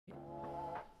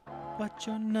What's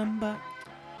your number?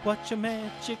 What's your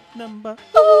magic number?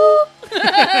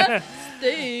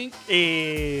 Stink.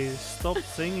 Stop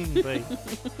singing, babe.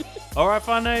 Alright,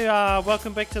 whānau,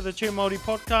 welcome back to the True Māori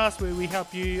podcast, where we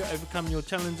help you overcome your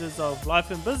challenges of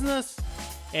life and business.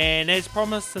 And as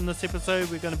promised, in this episode,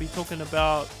 we're going to be talking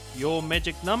about your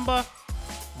magic number.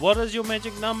 What is your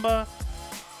magic number?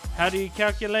 How do you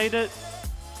calculate it?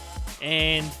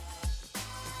 And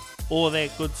all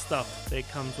that good stuff that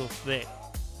comes with that.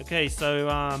 Okay,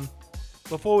 so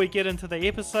before we get into the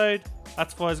episode,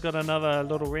 Atawai's got another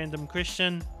little random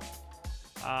question,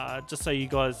 just so you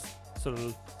guys sort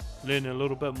of learn a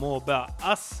little bit more about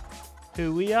us,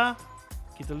 who we are,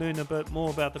 get to learn a bit more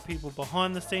about the people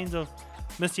behind the scenes of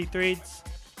Misty Threads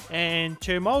and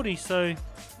True Māori. So,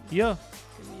 yeah.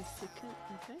 Give me a second,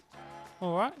 okay.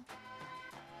 Alright.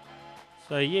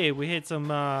 So, yeah, we had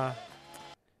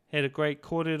had a great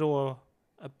kōrero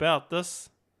about this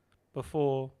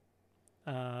before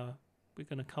we're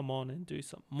going to come on and do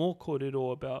some more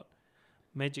kōrero about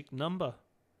magic number.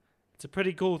 It's a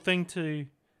pretty cool thing to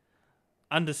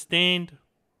understand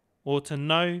or to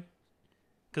know,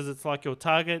 because it's like your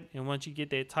target, and once you get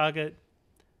that target,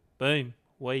 boom,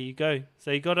 away you go.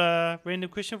 So you got a random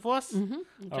question for us?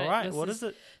 Mm-hmm. Okay, All right, what is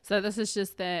it? So this is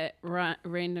just that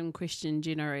random question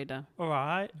generator. All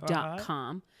right.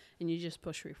 .com, and you just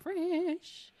push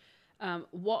refresh.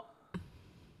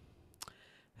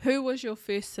 Who was your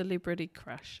first celebrity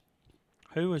crush?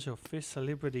 Who was your first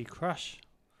celebrity crush?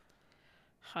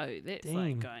 Oh, that's Damn.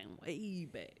 like going way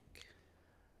back.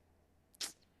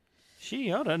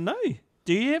 I don't know.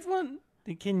 Do you have one?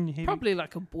 Probably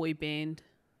like a boy band.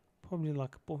 Probably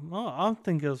like a boy. Oh, I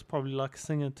think it was probably like a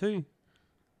singer too.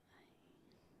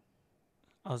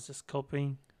 I was just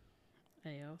copying.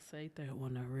 Hey, I'll say don't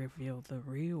want to reveal the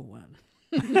real one.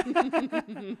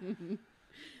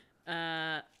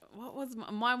 What was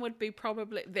mine? Would be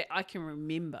probably that I can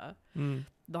remember.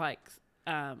 Like,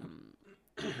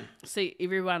 see,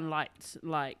 everyone liked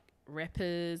like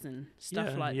rappers and stuff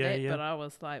that, but I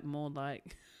was like more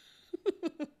like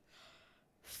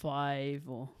Five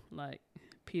or like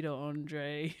Peter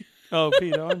Andre. Oh,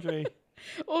 Peter Andre.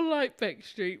 Or like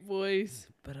Backstreet Boys,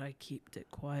 but I kept it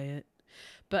quiet.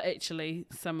 But actually,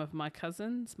 some of my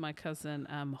cousin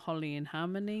Holly and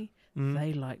Harmony,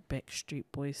 they like Backstreet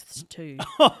Boys too.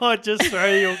 Oh, just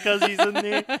throw your cousins in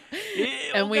there. Yeah,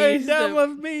 And we go used down to-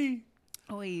 with me.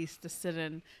 We used to sit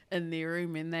in their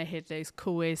room, and they had those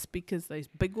cool ass speakers, those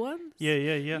big ones. Yeah.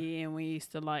 Yeah, and we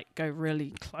used to like go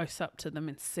really close up to them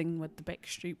and sing with the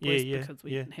Backstreet Boys because we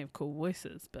didn't have cool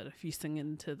voices. But if you sing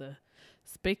into the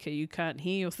speaker, you can't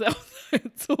hear yourself.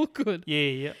 It's awkward.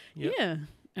 Yeah. Yeah,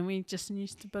 and we just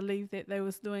used to believe that they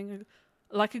was doing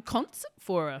a concert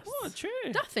for us. Oh, true.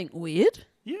 Nothing weird.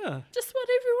 Yeah. Just what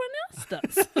everyone else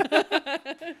does.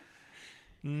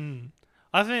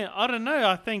 I don't know.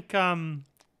 I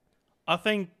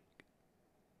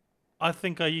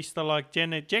think I used to like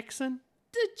Janet Jackson.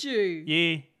 Did you?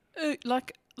 Yeah.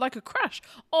 Like a crush.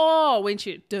 Oh, when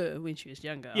she was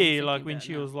younger. Yeah, like when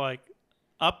she was like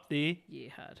up there.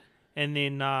 Yeah, hard. And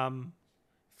then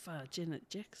Janet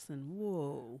Jackson.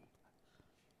 Whoa.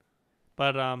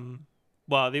 but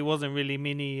well, there wasn't really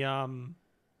many artists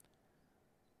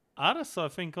I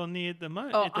think on there at the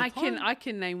moment. Oh, at the time. I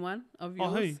can name one of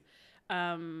Oh, yours.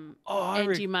 who?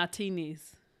 Angie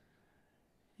Martinez.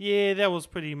 Yeah, that was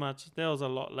a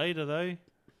lot later though.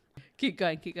 Keep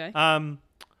going.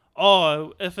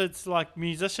 If it's like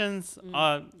musicians,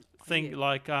 I think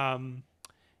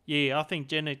I think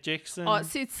Janet Jackson. Oh, it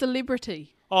said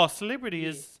celebrity. Oh, celebrity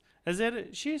is that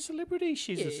it? She a celebrity?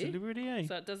 She's a celebrity, eh?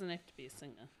 So it doesn't have to be a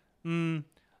singer.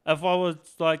 If I would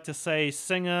like to say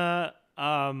singer,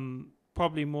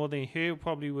 probably more than her,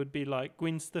 probably would be like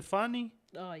Gwen Stefani.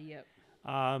 Oh, yep.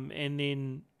 And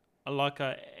then like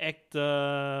a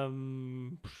actor,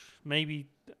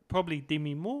 probably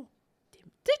Demi Moore.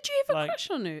 Did you have a Like- crush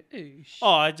on her? Oosh.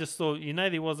 Oh, I just thought,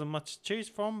 there wasn't much to choose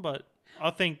from, but I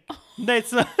think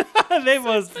that's that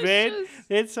was bad. Suspicious.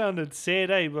 That sounded sad,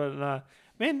 eh? But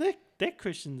man, that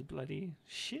question's bloody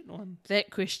shit one. That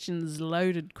question's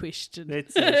loaded question.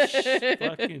 That's a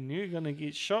fucking you're gonna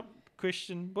get shot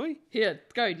question, boy. Here,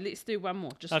 go. Let's do one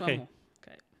more. Just Okay. one more.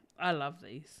 Okay. I love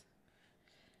these.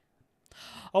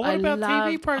 Oh, what about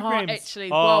TV programs? Oh, actually,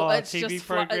 well, it's TV just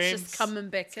programs. it's just coming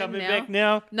back It's coming in back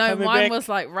now. No, Coming mine back. was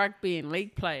like rugby and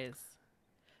league players.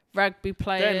 Rugby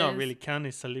players. They're not really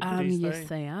counted celebrities, though. Yes,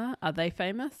 they are. Are they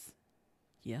famous?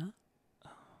 Yeah.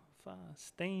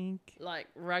 Stink. Like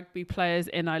rugby players,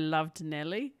 and I loved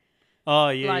Nelly. Oh,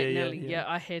 yeah, like yeah, Nelly, yeah.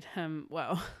 I had him.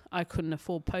 Well, I couldn't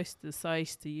afford posters, so I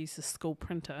used to use the school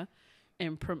printer,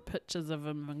 and print pictures of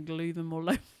him and glue them all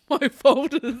over my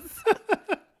folders.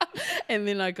 And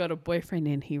then I got a boyfriend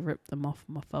and he ripped them off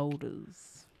my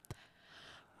folders.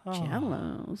 Oh.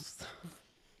 Jealous.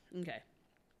 Okay.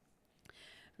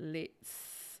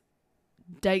 Let's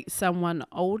date someone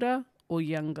older or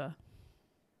younger.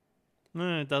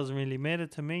 No, it doesn't really matter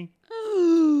to me.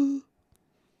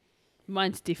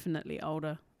 Mine's definitely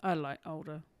older. I like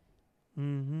older.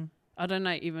 Mm-hmm. I don't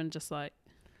know, even just like...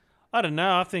 I don't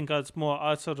know. I think it's more.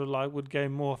 I sort of like would go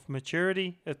more of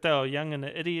maturity. If they were young and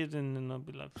an idiot, and then I'd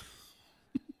be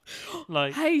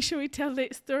like, Hey, should we tell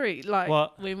that story? Like,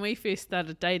 what? when we first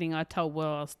started dating, I told Will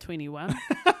I was 21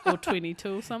 or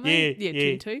 22 or something. Yeah.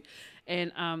 22.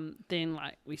 And then,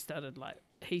 like, we started, like,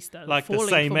 he started Like the falling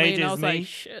same for me, age and I as was me? like,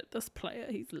 shit, this player,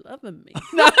 he's loving me.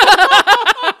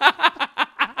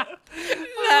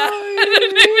 I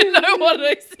don't even know what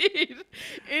I said.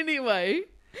 Anyway,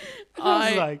 I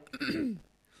was like,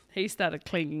 he started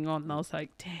clinging on, and I was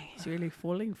like, dang, he's really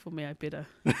falling for me. I better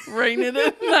rein it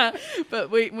in. Nah. But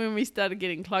when we started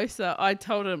getting closer, I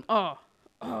told him, oh,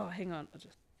 hang on.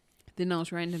 Then I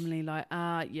was randomly like,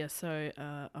 yeah, so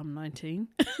I'm 19.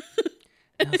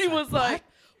 And he was like,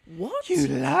 what? you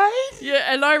lied?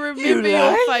 Yeah, and I remember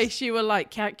your face. You were like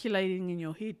calculating in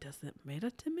your head, does it matter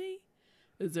to me?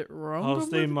 Is it wrong? I was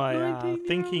doing my 19-year-old?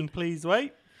 thinking, please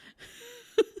wait.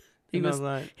 He And I was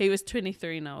like, he was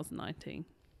 23 and I was 19.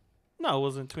 no, I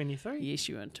wasn't 23. Yes,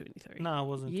 you were 23. No, I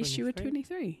wasn't 23. Yes, you were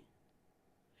 23.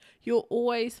 You're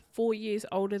always 4 years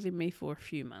older than me for a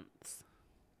few months.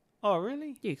 Oh,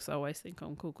 really? Yeah, because I always think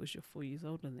I'm cool because you're 4 years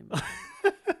older than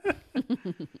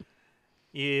me.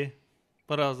 Yeah.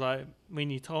 But I was like,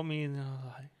 when you told me, and I was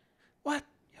like, what?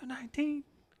 You're 19?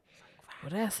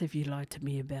 What else have you lied to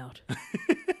me about?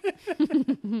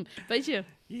 But yeah.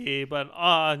 Yeah, but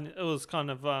it was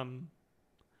kind of,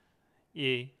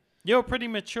 yeah. You're pretty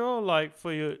mature,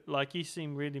 like, you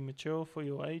seem really mature for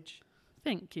your age.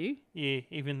 Thank you. Yeah,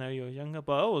 even though you're younger.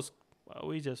 But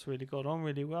we just really got on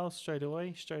really well straight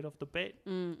away, straight off the bat.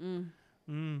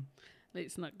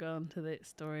 Let's not go into that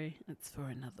story. It's for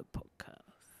another podcast.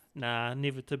 Nah,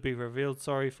 never to be revealed.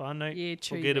 Sorry, whānau. Yeah,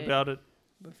 true. Forget that. about it.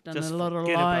 We've done Just a lot of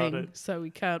forget about lying, it. so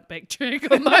we can't backtrack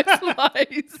on those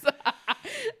lies.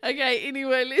 Okay,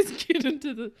 anyway, let's get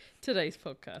into today's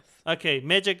podcast. Okay,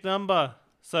 magic number.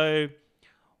 So,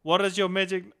 what is your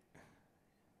magic...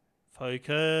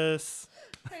 Focus.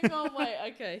 Hang on, wait,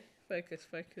 okay. Focus.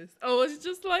 I was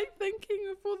just like thinking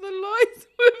of all the lies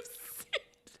we've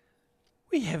said.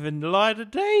 We haven't lied a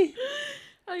day.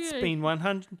 Okay. It's been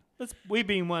 100. We've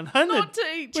been 100. Not to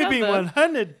each We've other. been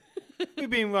 100. We've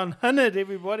been 100,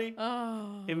 everybody.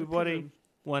 Oh, Everybody,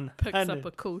 100. picks up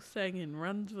a cool thing and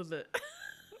runs with it.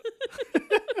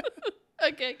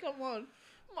 Okay, come on.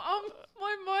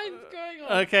 My mind's going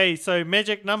on. Okay, so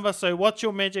magic number. So what's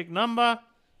your magic number?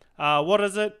 What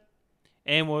is it?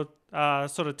 And we'll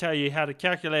sort of tell you how to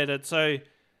calculate it. So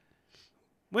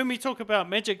when we talk about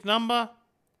magic number,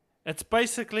 it's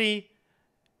basically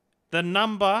the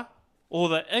number or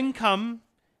the income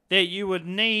that you would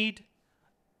need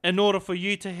in order for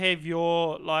you to have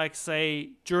your, like,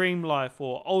 say, dream life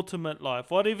or ultimate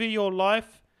life. Whatever your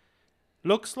life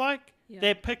looks like,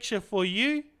 that picture for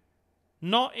you,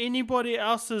 not anybody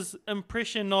else's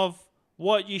impression of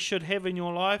what you should have in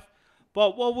your life,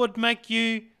 but what would make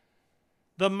you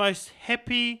the most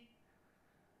happy,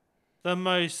 the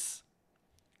most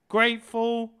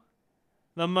grateful,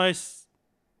 the most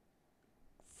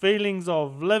feelings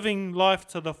of living life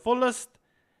to the fullest,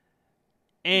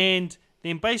 and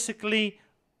then basically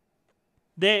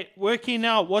that working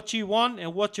out what you want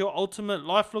and what your ultimate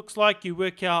life looks like, you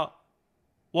work out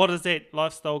what is that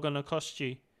lifestyle going to cost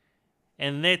you,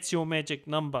 and that's your magic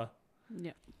number.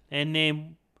 Yeah. And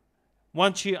then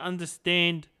once you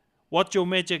understand what your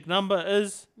magic number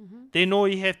is, then all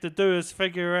you have to do is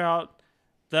figure out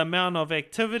the amount of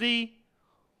activity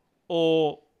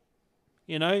or,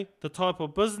 you know, the type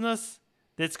of business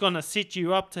that's going to set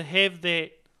you up to have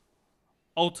that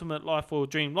ultimate life or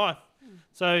dream life.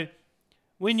 So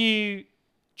when you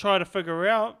try to figure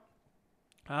out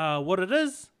what it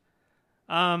is,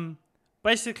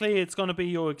 basically it's going to be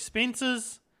your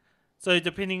expenses. So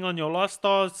depending on your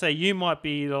lifestyle, say you might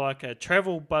be like a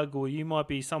travel bug, or you might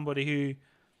be somebody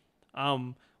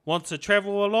who wants to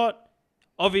travel a lot.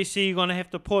 Obviously, you're going to have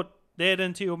to put that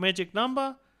into your magic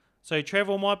number. So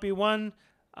travel might be one.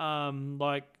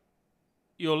 Like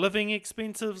your living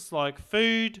expenses, like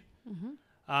food.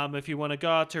 If you want to go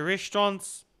out to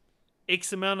restaurants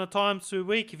X amount of times per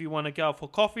week, if you want to go out for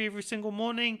coffee every single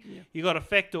morning, you got to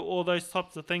factor all those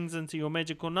types of things into your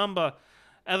magical number.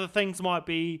 Other things might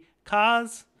be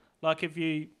cars, like if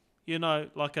you know,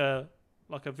 like a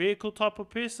like a vehicle type of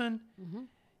person,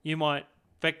 you might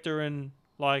factor in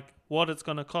like what it's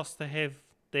going to cost to have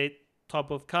that type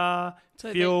of car,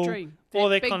 So fuel, that dream, all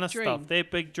that big kind of dream. stuff.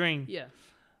 That big dream. Yeah.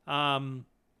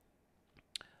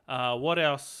 What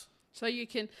else? So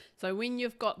when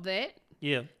you've got that,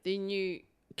 Yeah. then you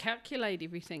calculate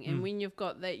everything, and when you've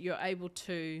got that, you're able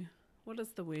to, what is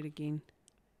the word again?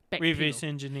 Reverse Backpedal.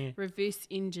 engineer. Reverse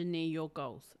engineer your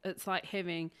goals. It's like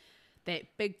having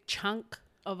that big chunk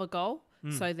of a goal,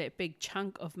 so that big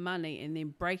chunk of money, and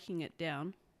then breaking it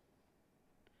down.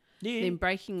 Yeah. Then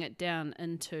breaking it down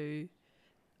into,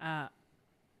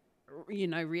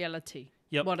 reality.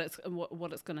 Yep. What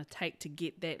it's going to take to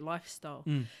get that lifestyle.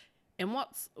 And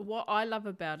what I love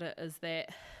about it is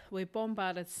that we're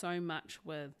bombarded so much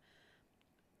with,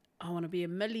 I want to be a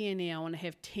millionaire, I want to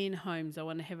have 10 homes, I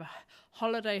want to have a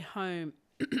holiday home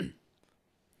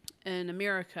in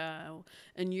America, or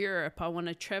in Europe, I want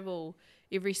to travel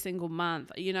every single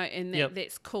month, and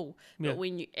that's cool. But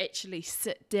when you actually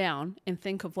sit down and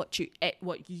think of what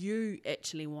you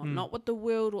actually want, not what the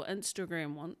world or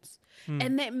Instagram wants,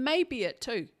 and that may be it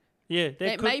too. Yeah,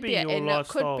 that could be your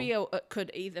lifestyle. It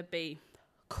could either be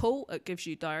cool, it gives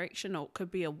you direction, or it could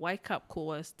be a wake-up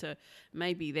call as to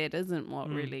maybe that isn't what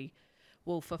really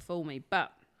will fulfill me.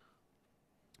 But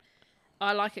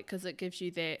I like it because it gives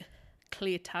you that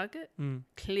clear target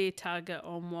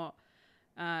on what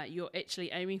you're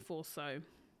actually aiming for. So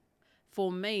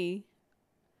for me,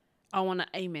 I want to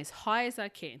aim as high as I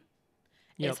can,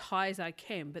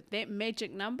 but that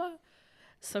magic number,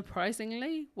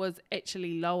 surprisingly, was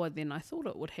actually lower than I thought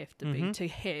it would have to be to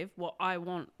have what I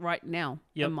want right now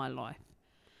in my life.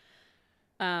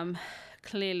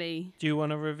 Clearly. Do you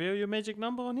want to reveal your magic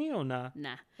number on here or nah?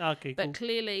 Nah. Okay, But cool.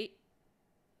 clearly,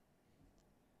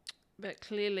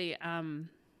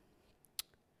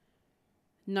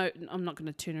 no, I'm not going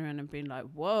to turn around and be like,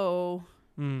 whoa,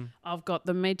 I've got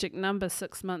the magic number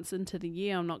 6 months into the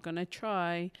year, I'm not going to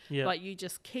try. Yeah. Like, you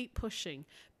just keep pushing.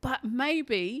 But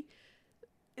maybe,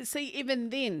 see, even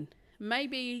then,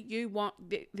 maybe you want,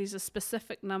 there's a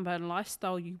specific number and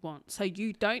lifestyle you want. So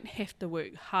you don't have to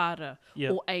work harder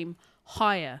or aim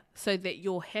higher so that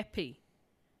you're happy.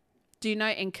 Do you know?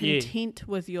 And content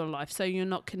with your life. So you're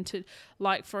not content.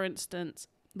 Like, for instance,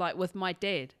 like with my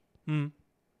dad,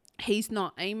 he's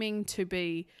not aiming to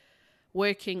be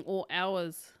working all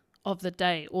hours of the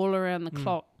day, all around the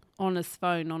clock, on his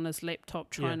phone, on his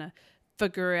laptop, trying to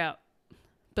figure out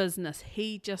business.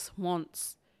 He just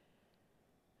wants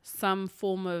some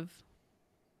form of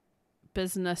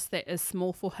business that is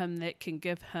small for him, that can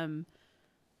give him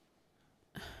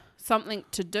something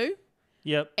to do.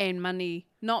 Yep. And money,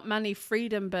 not money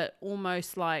freedom, but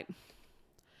almost like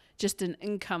just an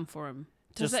income for him.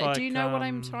 Do you know what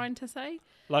I'm trying to say?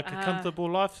 Like a comfortable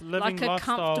lifestyle.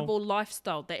 Comfortable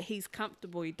lifestyle, that he's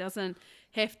comfortable. He doesn't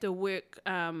have to work,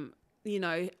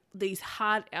 these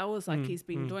hard hours like he's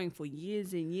been doing for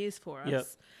years and years for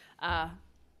us.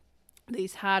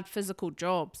 These hard physical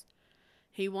jobs.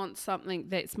 He wants something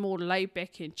that's more laid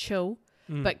back and chill,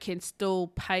 but can still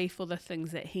pay for the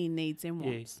things that he needs and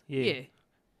wants. Yeah.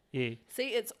 See,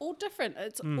 it's all different.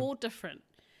 All different.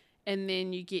 And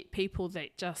then you get people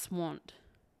that just want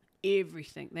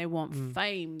everything. They want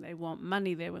fame, they want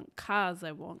money, they want cars,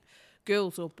 they want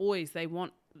girls or boys, they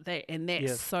want that, and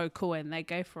that's so cool, and they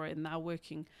go for it, and they're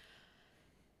working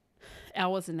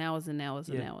hours and hours and hours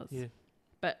and hours.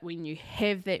 But when you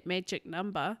have that magic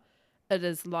number, it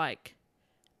is like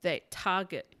that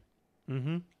target.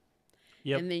 And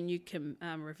then you can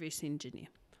reverse engineer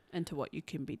into what you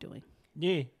can be doing.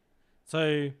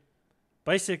 So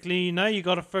basically, you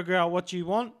got to figure out what you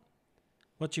want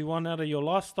out of your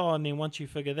lifestyle, and then once you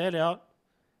figure that out,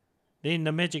 then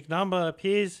the magic number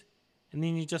appears, and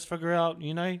then you just figure out,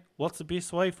 what's the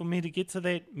best way for me to get to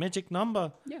that magic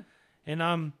number.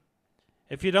 And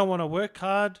if you don't want to work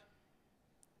hard,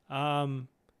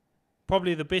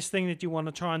 probably the best thing that you want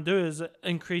to try and do is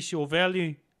increase your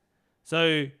value.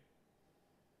 So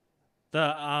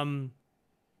the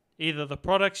either the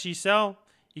products you sell,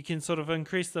 you can sort of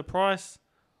increase the price,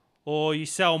 or you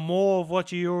sell more of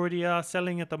what you already are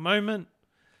selling at the moment,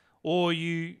 or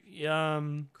you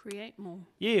create more.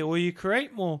 Or you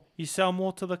create more. You sell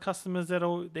more to the customers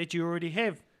that you already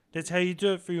have. That's how you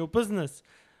do it for your business.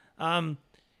 And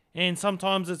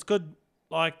sometimes it's good,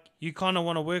 like you kind of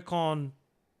want to work on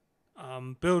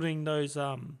building those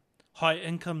high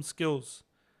income skills.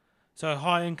 So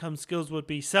high income skills would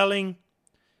be selling,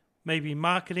 maybe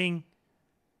marketing,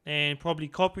 and probably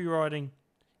copywriting,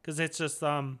 because that's just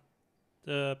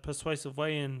the persuasive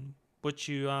way in which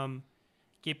you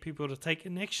get people to take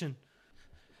an action.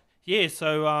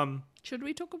 So Should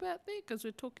we talk about that? Because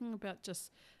we're talking about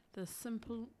just the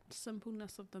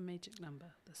simpleness of the magic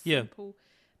number. The simple...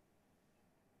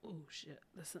 Yeah. Oh, shit.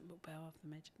 The simple power of the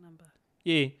magic number.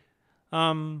 Yeah.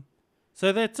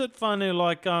 So that's it, whānau,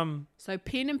 like... So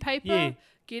pen and paper, yeah.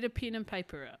 Get a pen and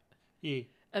paper out. Yeah.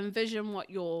 Envision what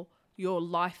your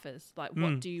life is. Like,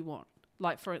 what do you want?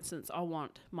 Like, for instance, I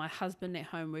want my husband at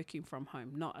home working from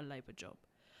home, not a labour job.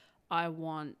 I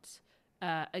want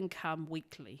income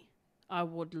weekly. I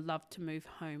would love to move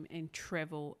home and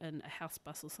travel in a house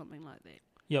bus or something like that.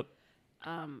 Yep.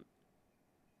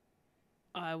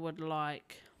 I would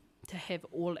like to have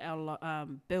all our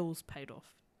bills paid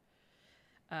off.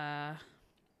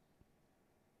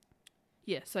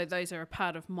 So those are a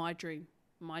part of my dream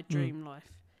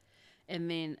life.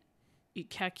 And then you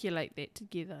calculate that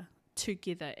together,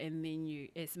 and then you,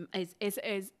 as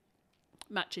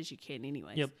much as you can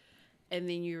anyways. Yep. And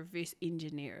then you reverse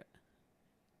engineer it.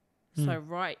 So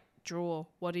draw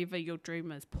whatever your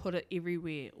dream is, put it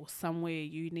everywhere or somewhere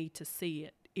you need to see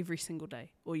it every single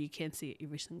day, or you can see it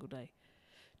every single day.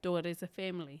 Do it as a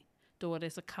family, do it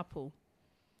as a couple,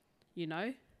 you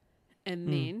know? And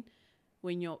then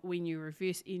when you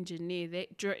reverse engineer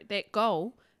that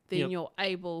goal, then you're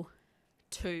able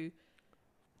to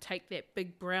take that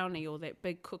big brownie or that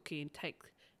big cookie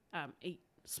and eat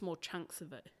small chunks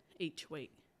of it each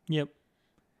week. Yep.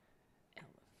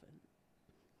 Elephant.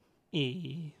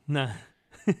 Yeah. Nah.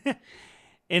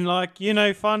 And like, you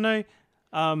know, whānau,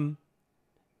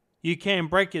 you can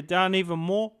break it down even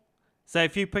more. So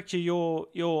if you picture your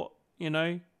you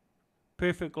know,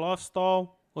 perfect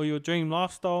lifestyle or your dream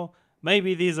lifestyle,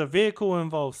 maybe there's a vehicle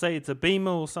involved. Say it's a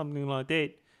Beamer or something like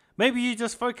that. Maybe you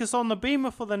just focus on the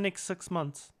Beamer for the next 6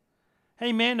 months.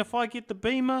 Hey man, if I get the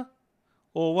Beamer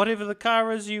or whatever the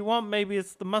car is you want, maybe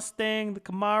it's the Mustang, the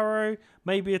Camaro,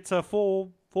 maybe it's a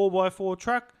 4x4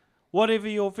 truck, whatever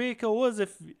your vehicle is,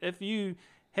 if you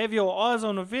have your eyes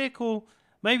on a vehicle,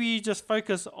 maybe you just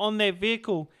focus on that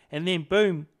vehicle and then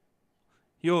boom,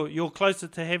 you're closer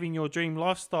to having your dream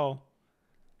lifestyle.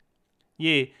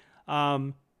 Yeah.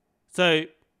 So,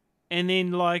 and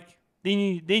then like,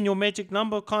 then your magic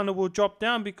number kind of will drop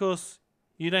down because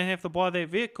you don't have to buy that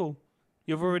vehicle.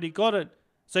 You've already got it.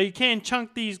 So you can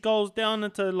chunk these goals down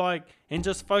into like, and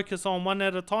just focus on one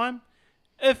at a time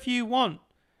if you want.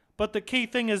 But the key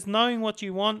thing is knowing what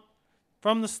you want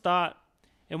from the start.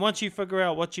 And once you figure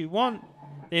out what you want,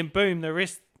 then boom, the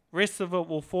rest of it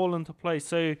will fall into place.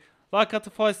 So like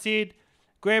Atawhai said,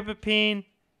 grab a pen,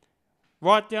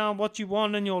 write down what you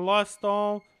want in your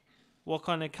lifestyle, what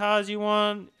kind of cars you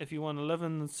want, if you want to live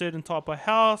in a certain type of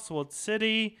house, what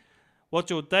city, what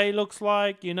your day looks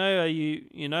like, you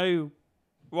know,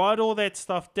 write all that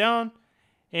stuff down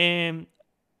and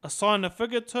assign a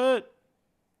figure to it.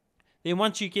 Then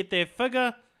once you get that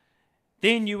figure,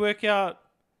 then you work out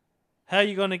how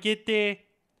you're going to get there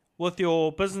with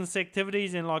your business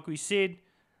activities. And like we said,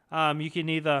 you can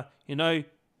either, you know,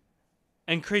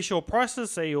 increase your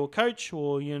prices, say you're a coach,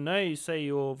 or, you know, say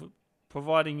you're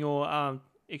providing your,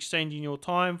 exchanging your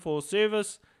time for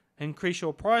service, increase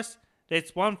your price.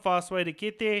 That's one fast way to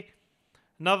get there.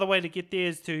 Another way to get there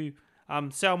is to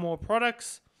sell more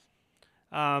products.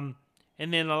 And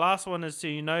then the last one is to,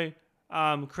 you know,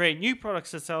 create new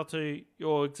products to sell to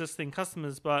your existing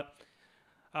customers. But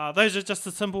those are just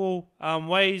the simple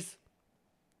ways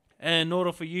in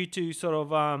order for you to sort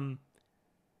of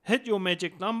hit your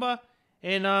magic number.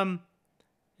 And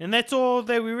that's all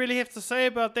that we really have to say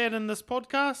about that in this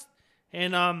podcast.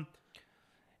 And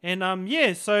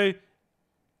yeah, so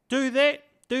do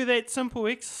that simple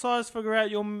exercise, figure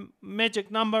out your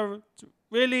magic number,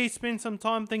 really spend some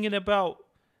time thinking about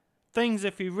things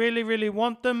if you really, really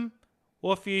want them,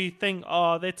 or if you think,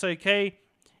 oh, that's okay.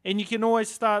 And you can always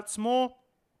start small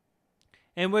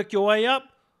and work your way up,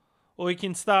 or you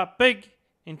can start big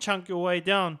and chunk your way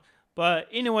down. But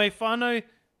anyway, whānau,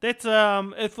 that's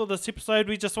it for this episode.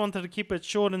 We just wanted to keep it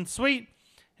short and sweet.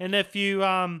 And if you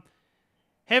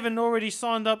haven't already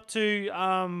signed up to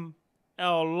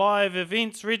our live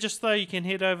events register, you can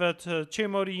head over to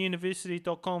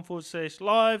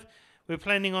chairmultiuniversity.com/live. We're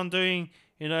planning on doing,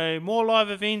 you know, more live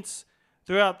events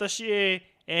throughout this year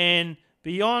and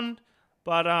beyond.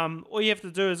 But all you have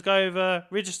to do is go over,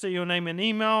 register your name and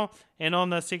email, and on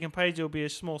the second page there will be a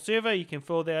small survey. You can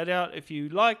fill that out if you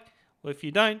like, or if you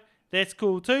don't, that's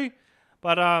cool too.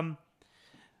 But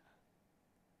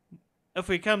if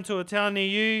we come to a town near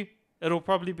you, it'll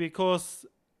probably be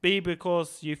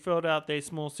because you filled out that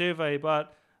small survey.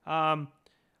 But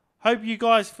hope you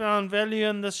guys found value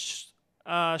in this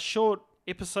short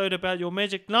episode about your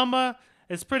magic number.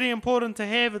 It's pretty important to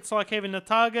have. It's like having a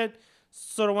target.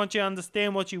 Sort of once you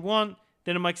understand what you want,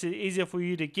 then it makes it easier for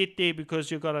you to get there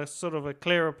because you've got a sort of a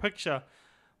clearer picture.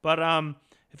 But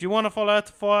if you want to follow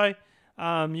Atifai,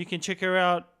 you can check her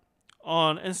out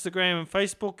on Instagram and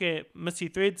Facebook at Missy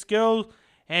Threads Girl.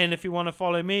 And if you want to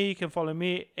follow me, you can follow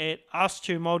me at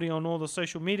Ask2 Māori on all the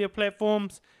social media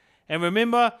platforms. And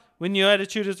remember, when your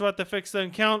attitude is what the fix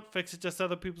don't count, fix it just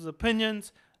other people's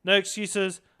opinions. No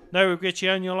excuses, no regrets, you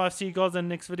own your life. See you guys in the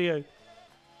next video.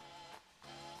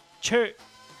 Cheers.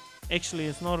 Actually,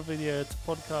 it's not a video, it's a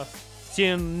podcast. See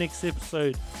you in the next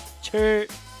episode. Cheers.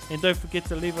 And don't forget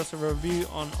to leave us a review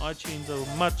on iTunes. I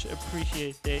would much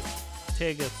appreciate that.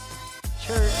 Tag us.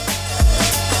 Cheers.